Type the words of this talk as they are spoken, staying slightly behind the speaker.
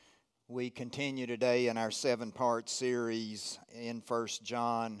We continue today in our 7-part series in 1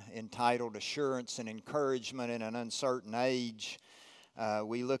 John entitled Assurance and Encouragement in an Uncertain Age.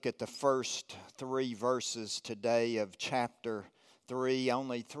 We look at the first 3 verses today of chapter 3,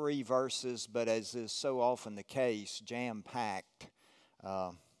 only 3 verses, but as is so often the case, jam-packed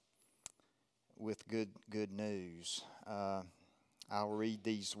with good news. I'll read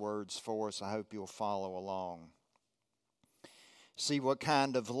these words for us. I hope you'll follow along. See what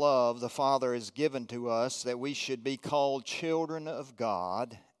kind of love the Father has given to us that we should be called children of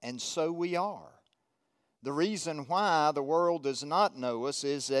God, and so we are. The reason why the world does not know us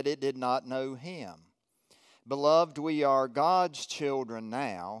is that it did not know Him. Beloved, we are God's children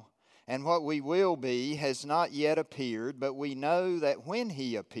now, and what we will be has not yet appeared, but we know that when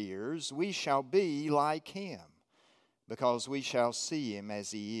He appears, we shall be like Him, because we shall see Him as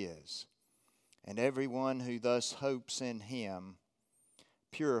He is. And everyone who thus hopes in Him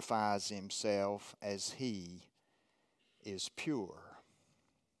purifies himself as He is pure.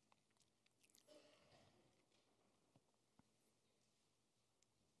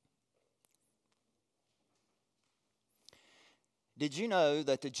 Did you know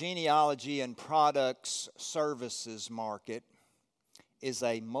that the genealogy and products services market is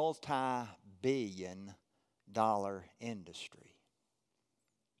a multi-billion-dollar industry?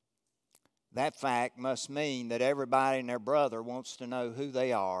 That fact must mean that everybody and their brother wants to know who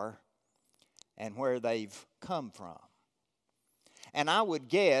they are and where they've come from. And I would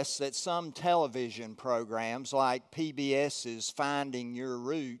guess that some television programs like PBS's Finding Your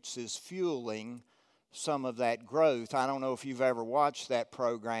Roots is fueling some of that growth. I don't know if you've ever watched that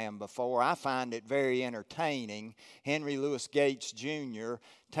program before. I find it very entertaining. Henry Louis Gates Jr.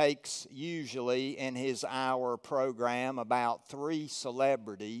 takes usually in his hour program about 3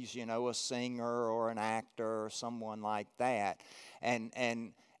 celebrities, a singer or an actor or someone like that, and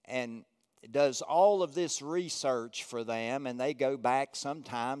does all of this research for them, and they go back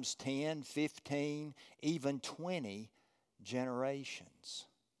sometimes 10, 15, even 20 generations.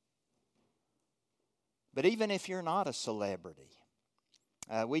 But even if you're not a celebrity,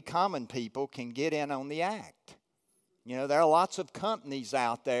 we common people can get in on the act. There are lots of companies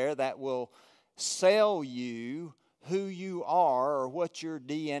out there that will sell you who you are or what your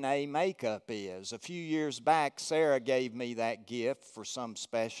DNA makeup is. A few years back, Sarah gave me that gift for some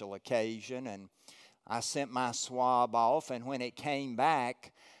special occasion, and I sent my swab off, and when it came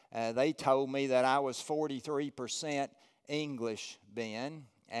back, they told me that I was 43% English, Ben,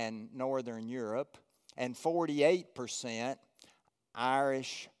 and Northern Europe, and 48%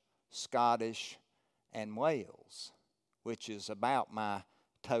 Irish, Scottish, and Wales, which is about my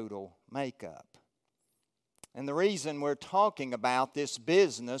total makeup. And the reason we're talking about this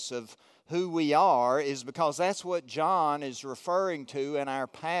business of who we are is because that's what John is referring to in our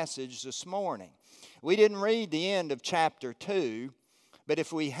passage this morning. We didn't read the end of chapter 2, but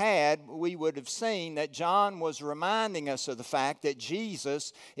if we had, we would have seen that John was reminding us of the fact that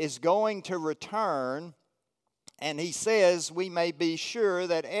Jesus is going to return, and he says we may be sure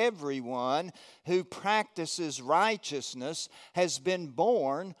that everyone who practices righteousness has been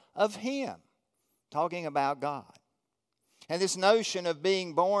born of Him. Talking about God. And this notion of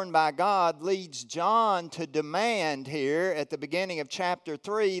being born by God leads John to demand here at the beginning of chapter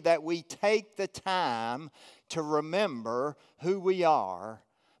 3 that we take the time to remember who we are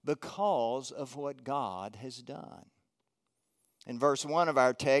because of what God has done. In verse 1 of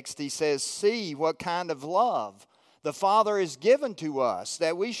our text, he says, "See what kind of love the Father has given to us,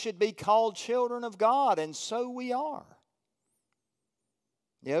 that we should be called children of God, and so we are."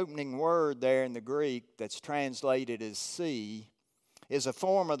 The opening word there in the Greek that's translated as see is a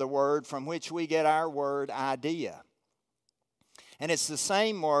form of the word from which we get our word idea. And it's the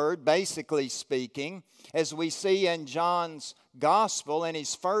same word, basically speaking, as we see in John's Gospel in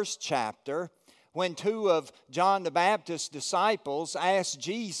his first chapter, when 2 of John the Baptist's disciples ask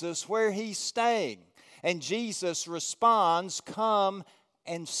Jesus where he's staying. And Jesus responds, "Come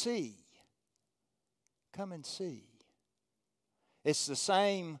and see." Come and see. It's the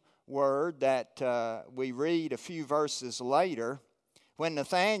same word that we read a few verses later when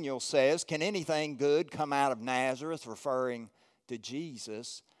Nathanael says, "Can anything good come out of Nazareth?" referring to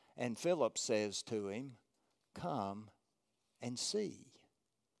Jesus. And Philip says to him, "Come and see."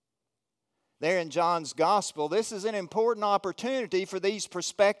 There in John's Gospel, this is an important opportunity for these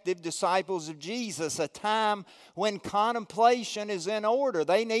prospective disciples of Jesus, a time when contemplation is in order.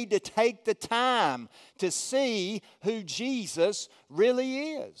 They need to take the time to see who Jesus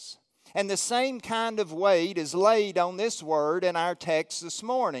really is. And the same kind of weight is laid on this word in our text this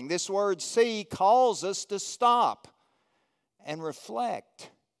morning. This word see calls us to stop and reflect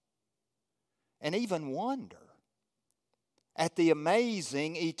and even wonder at the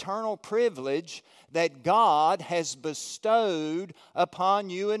amazing eternal privilege that God has bestowed upon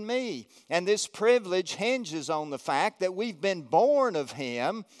you and me. And this privilege hinges on the fact that we've been born of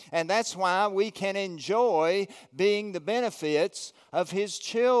Him, and that's why we can enjoy being the benefits of His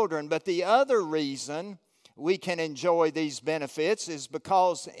children. But the other reason we can enjoy these benefits is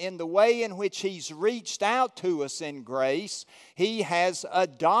because in the way in which He's reached out to us in grace, He has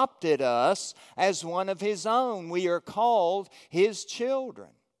adopted us as one of His own. We are called His children.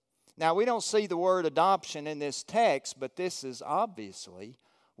 Now, we don't see the word adoption in this text, but this is obviously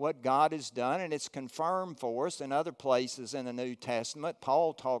what God has done, and it's confirmed for us in other places in the New Testament.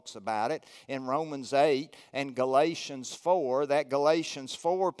 Paul talks about it in Romans 8 and Galatians 4, that Galatians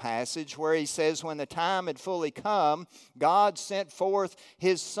 4 passage where he says, when the time had fully come, God sent forth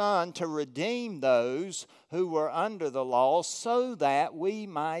His Son to redeem those who were under the law so that we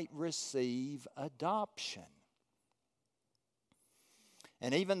might receive adoption.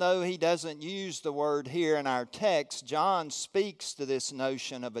 And even though he doesn't use the word here in our text, John speaks to this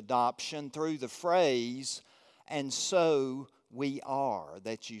notion of adoption through the phrase, and so we are,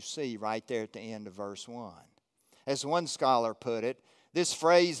 that you see right there at the end of verse 1. As one scholar put it, this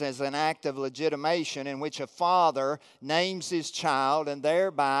phrase is an act of legitimation in which a father names his child and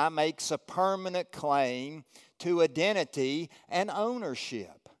thereby makes a permanent claim to identity and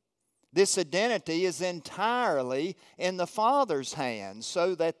ownership. This identity is entirely in the father's hands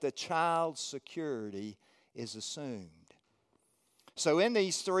so that the child's security is assumed. So in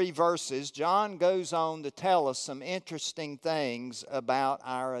these 3 verses, John goes on to tell us some interesting things about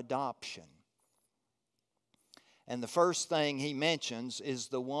our adoption. And the first thing he mentions is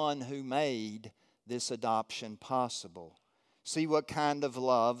the one who made this adoption possible. See what kind of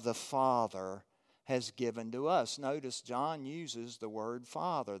love the Father has given to us. Notice John uses the word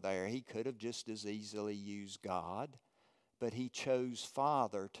Father there. He could have just as easily used God, but he chose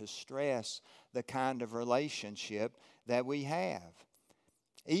Father to stress the kind of relationship that we have.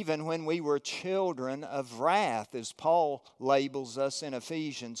 Even when we were children of wrath, as Paul labels us in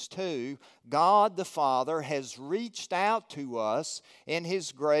Ephesians 2, God the Father has reached out to us in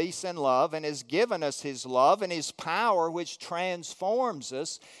His grace and love and has given us His love and His power, which transforms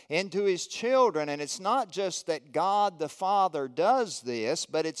us into His children. And it's not just that God the Father does this,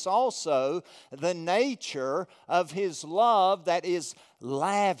 but it's also the nature of His love that is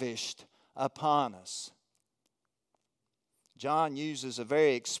lavished upon us. John uses a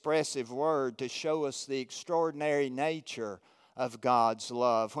very expressive word to show us the extraordinary nature of God's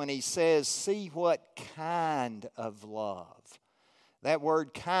love when he says, see what kind of love. That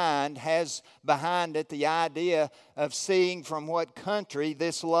word kind has behind it the idea of seeing from what country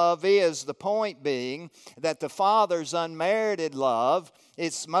this love is. The point being that the Father's unmerited love,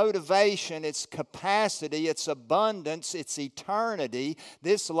 its motivation, its capacity, its abundance, its eternity,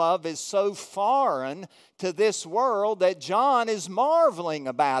 this love is so foreign to this world that John is marveling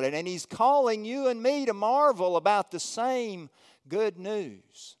about it. And he's calling you and me to marvel about the same good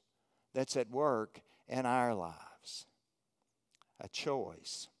news that's at work in our lives. A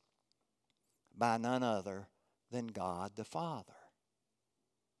choice by none other than God the Father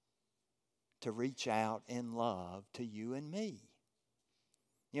to reach out in love to you and me.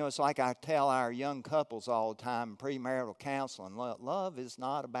 You know, it's like I tell our young couples all the time in premarital counseling, love is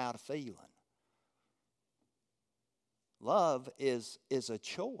not about a feeling. Love is a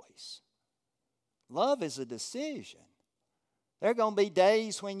choice. Love is a decision. There are going to be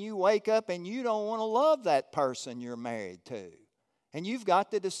days when you wake up and you don't want to love that person you're married to. And you've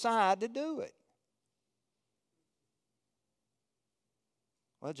got to decide to do it.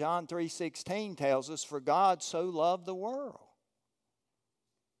 Well, John 3:16 tells us, for God so loved the world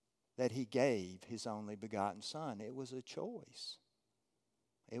that He gave His only begotten Son. It was a choice.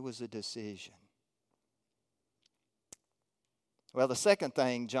 It was a decision. Well, the second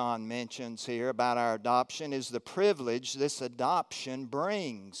thing John mentions here about our adoption is the privilege this adoption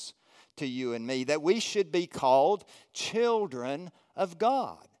brings to you and me, that we should be called children of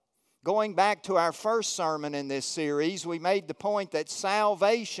God. Going back to our first sermon in this series, we made the point that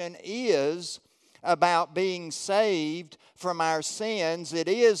salvation is about being saved from our sins. It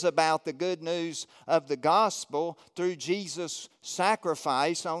is about the good news of the gospel through Jesus'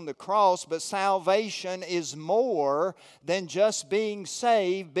 sacrifice on the cross. But salvation is more than just being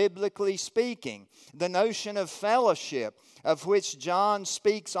saved, biblically speaking. The notion of fellowship, of which John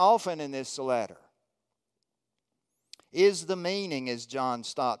speaks often in this letter, is the meaning, as John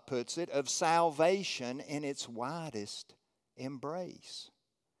Stott puts it, of salvation in its widest embrace.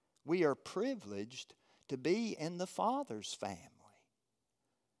 We are privileged to be in the Father's family,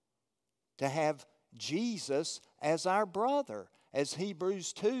 to have Jesus as our brother, as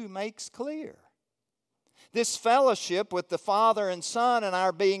Hebrews 2 makes clear. This fellowship with the Father and Son and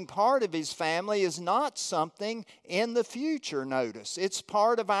our being part of His family is not something in the future, notice. It's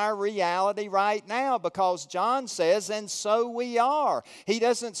part of our reality right now, because John says, and so we are. He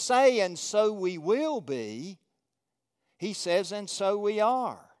doesn't say, and so we will be. He says, and so we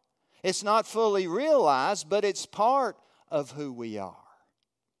are. It's not fully realized, but it's part of who we are.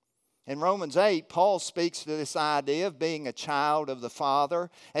 In Romans 8, Paul speaks to this idea of being a child of the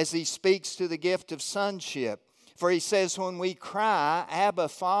Father as he speaks to the gift of sonship. For he says, when we cry, Abba,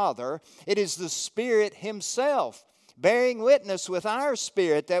 Father, it is the Spirit Himself bearing witness with our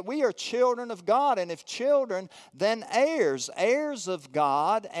spirit that we are children of God, and if children, then heirs, heirs of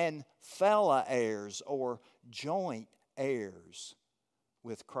God and fellow heirs, or joint heirs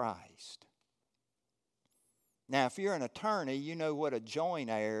with Christ. Now, if you're an attorney, you know what a joint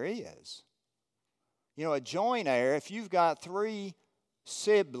heir is. You know, a joint heir, if you've got 3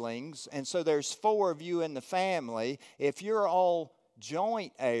 siblings, and so there's 4 of you in the family, if you're all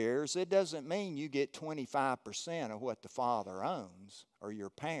joint heirs, it doesn't mean you get 25% of what the father owns or your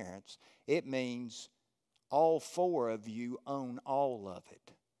parents. It means all 4 of you own all of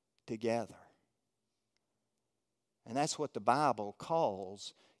it together. And that's what the Bible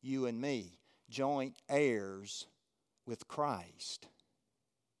calls you and me. Joint heirs with Christ.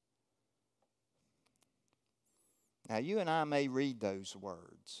 Now, you and I may read those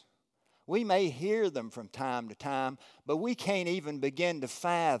words. We may hear them from time to time, but we can't even begin to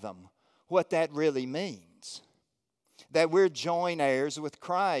fathom what that really means. That we're joint heirs with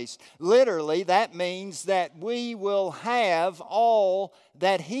Christ. Literally, that means that we will have all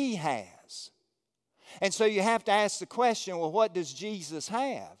that He has. And so you have to ask the question, well, what does Jesus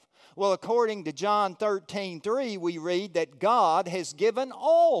have? Well, according to John 13:3, we read that God has given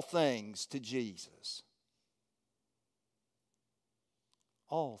all things to Jesus.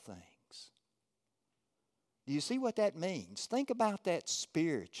 All things. Do you see what that means? Think about that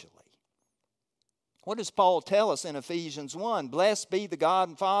spiritually. What does Paul tell us in Ephesians 1? Blessed be the God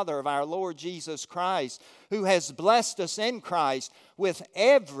and Father of our Lord Jesus Christ, who has blessed us in Christ with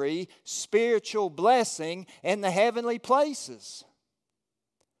every spiritual blessing in the heavenly places.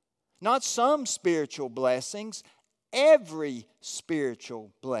 Not some spiritual blessings, every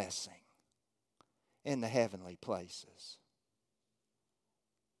spiritual blessing in the heavenly places.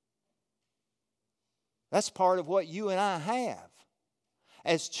 That's part of what you and I have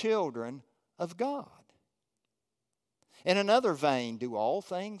as children of God. In another vein, do all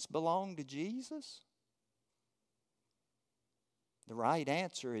things belong to Jesus? The right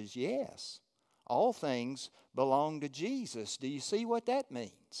answer is yes. All things belong to Jesus. Do you see what that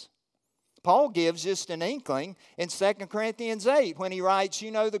means? Paul gives just an inkling in 2 Corinthians 8 when he writes,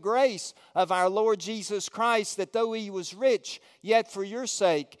 you know the grace of our Lord Jesus Christ, that though He was rich, yet for your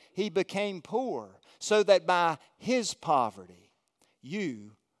sake He became poor, so that by His poverty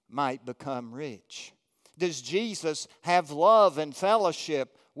you might become rich. Does Jesus have love and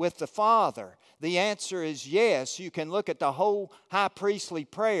fellowship with the Father? The answer is yes. You can look at the whole high priestly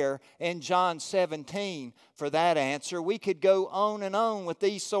prayer in John 17 for that answer. We could go on and on with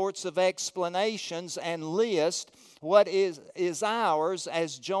these sorts of explanations and list what is ours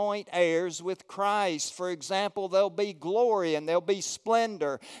as joint heirs with Christ. For example, there'll be glory, and there'll be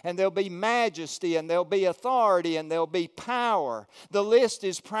splendor, and there'll be majesty, and there'll be authority, and there'll be power. The list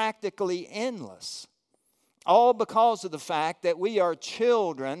is practically endless. All because of the fact that we are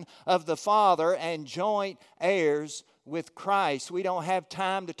children of the Father and joint heirs with Christ. We don't have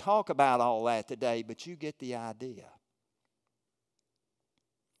time to talk about all that today, but you get the idea.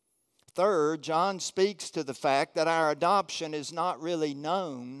 Third, John speaks to the fact that our adoption is not really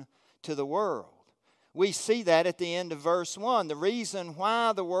known to the world. We see that at the end of verse 1. The reason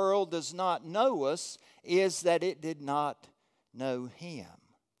why the world does not know us is that it did not know Him.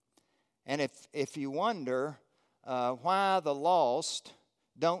 And if you wonder why the lost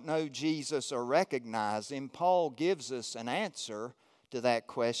don't know Jesus or recognize Him, Paul gives us an answer to that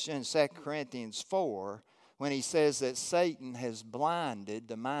question in 2 Corinthians 4 when he says that Satan has blinded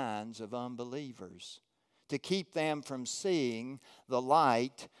the minds of unbelievers to keep them from seeing the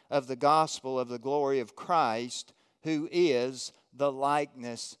light of the gospel of the glory of Christ, who is the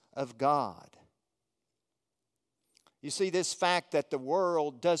likeness of God. You see, this fact that the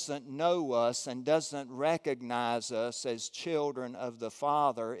world doesn't know us and doesn't recognize us as children of the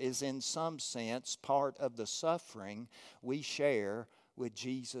Father is in some sense part of the suffering we share with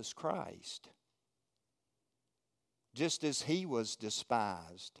Jesus Christ. Just as He was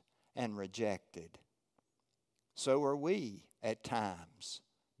despised and rejected, so are we at times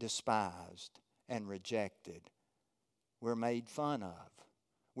despised and rejected. We're made fun of.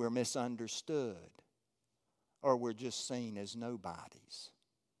 We're misunderstood. Or we're just seen as nobodies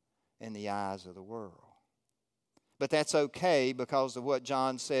in the eyes of the world. But that's okay because of what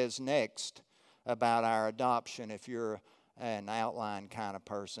John says next about our adoption. If you're an outline kind of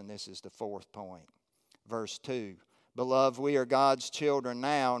person, this is the fourth point. Verse 2. Beloved, we are God's children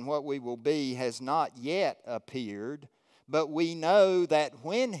now, and what we will be has not yet appeared. But we know that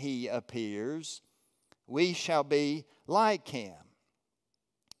when He appears, we shall be like Him.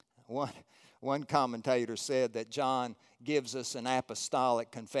 One commentator said that John gives us an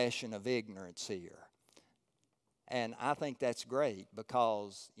apostolic confession of ignorance here. And I think that's great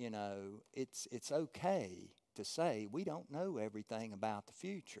because, it's okay to say we don't know everything about the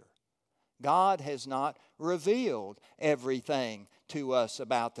future. God has not revealed everything to us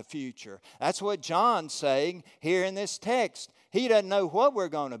about the future. That's what John's saying here in this text. He doesn't know what we're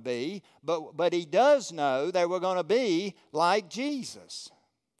going to be, but he does know that we're going to be like Jesus.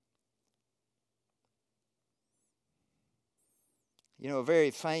 A very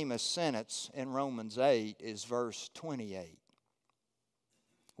famous sentence in Romans 8 is verse 28.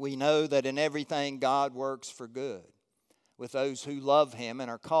 We know that in everything God works for good with those who love Him and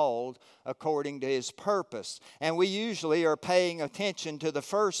are called according to His purpose. And we usually are paying attention to the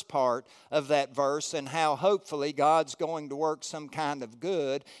first part of that verse and how hopefully God's going to work some kind of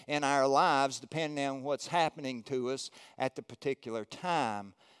good in our lives depending on what's happening to us at the particular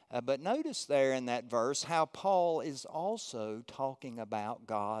time. But notice there in that verse how Paul is also talking about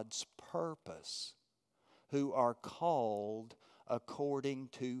God's purpose, who are called according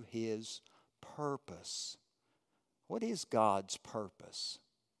to His purpose. What is God's purpose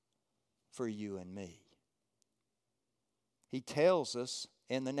for you and me? He tells us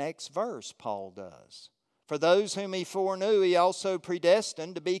in the next verse, Paul does. For those whom He foreknew, He also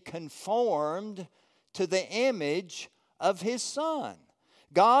predestined to be conformed to the image of His Son.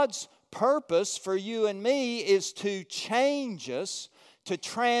 God's purpose for you and me is to change us, to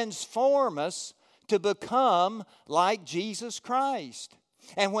transform us, to become like Jesus Christ.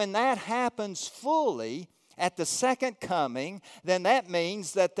 And when that happens fully at the second coming, then that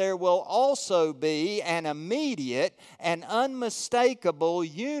means that there will also be an immediate and unmistakable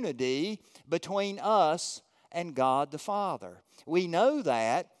unity between us and God the Father. We know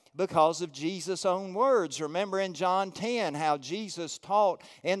that because of Jesus' own words. Remember in John 10 how Jesus taught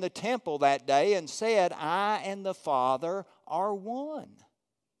in the temple that day and said, I and the Father are one.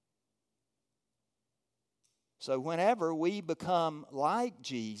 So whenever we become like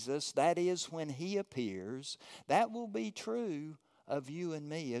Jesus, that is when He appears, that will be true of you and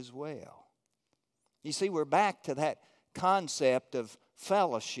me as well. You see, we're back to that concept of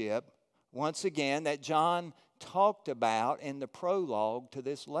fellowship once again that John talked about in the prologue to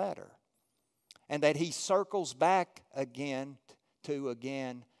this letter, and that he circles back again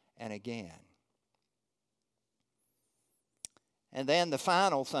and again. And then the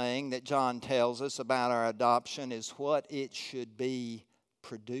final thing that John tells us about our adoption is what it should be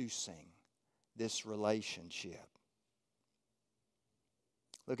producing, this relationship.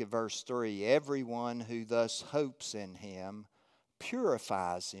 Look at verse 3. Everyone who thus hopes in Him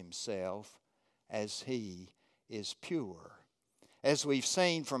purifies himself as He is pure. As we've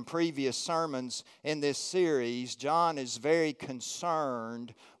seen from previous sermons in this series, John is very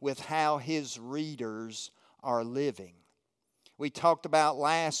concerned with how his readers are living. We talked about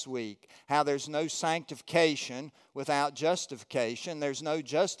last week how there's no sanctification without justification. There's no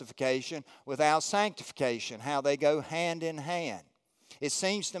justification without sanctification, how they go hand in hand. It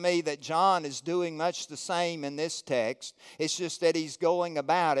seems to me that John is doing much the same in this text. It's just that he's going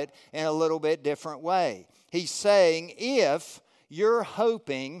about it in a little bit different way. He's saying, if you're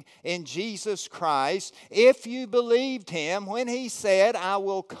hoping in Jesus Christ, if you believed Him when He said, I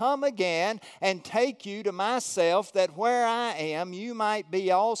will come again and take you to myself, that where I am you might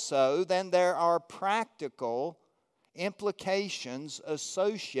be also, then there are practical implications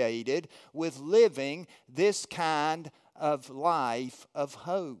associated with living this kind of life of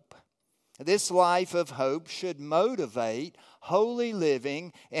hope. This life of hope should motivate holy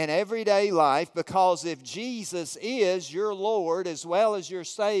living in everyday life, because if Jesus is your Lord as well as your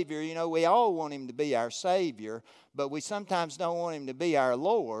Savior, we all want Him to be our Savior, but we sometimes don't want Him to be our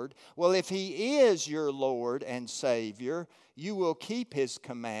Lord. Well, if He is your Lord and Savior, you will keep His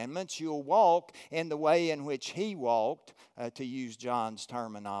commandments. You'll walk in the way in which He walked, to use John's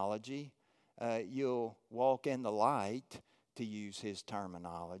terminology. You'll walk in the light, to use his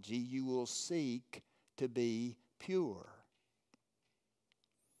terminology. You will seek to be pure.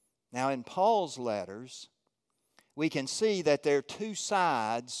 Now, in Paul's letters, we can see that there are two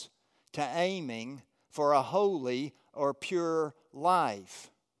sides to aiming for a holy or pure life.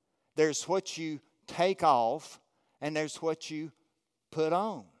 There's what you take off, and there's what you put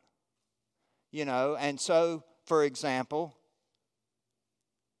on. And so, for example,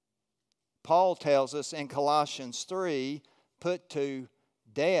 Paul tells us in Colossians 3, put to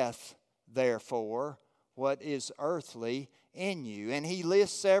death, therefore, what is earthly in you. And he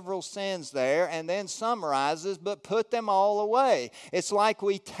lists several sins there and then summarizes, but put them all away. It's like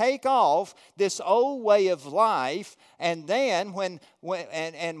we take off this old way of life, and then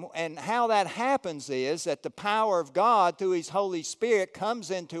and how that happens is that the power of God through His Holy Spirit comes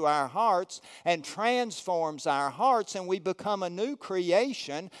into our hearts and transforms our hearts, and we become a new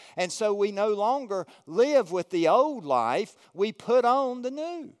creation. And so we no longer live with the old life, we put on the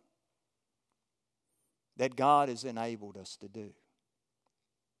new that God has enabled us to do.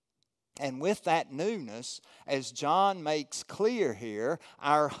 And with that newness, as John makes clear here,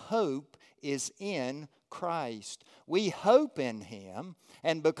 our hope is in Christ. We hope in Him,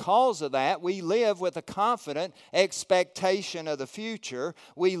 and because of that, we live with a confident expectation of the future.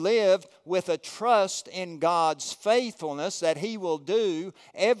 We live with a trust in God's faithfulness that He will do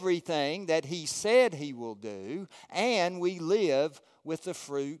everything that He said He will do, and we live with the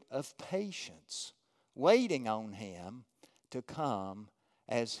fruit of patience, waiting on Him to come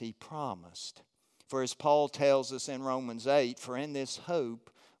as He promised. For as Paul tells us in Romans 8, for in this hope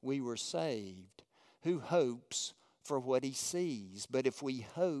we were saved. Who hopes for what he sees? But if we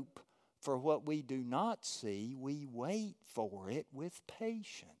hope for what we do not see, we wait for it with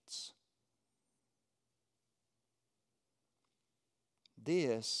patience.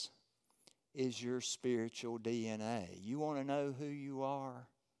 This is your spiritual DNA. You want to know who you are?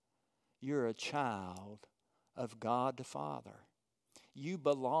 You're a child of God the Father. You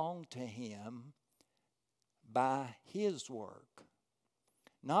belong to Him by His work,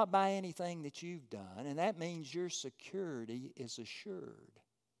 not by anything that you've done, and that means your security is assured.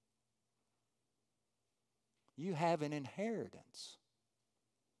 You have an inheritance,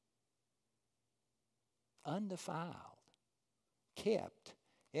 undefiled, kept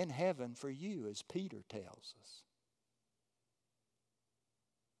in heaven for you, as Peter tells us.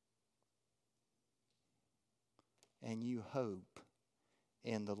 And you hope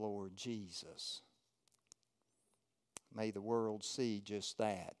in the Lord Jesus. May the world see just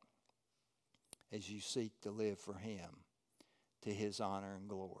that as you seek to live for Him to His honor and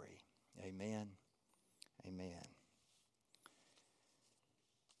glory. Amen. Amen.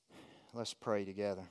 Let's pray together.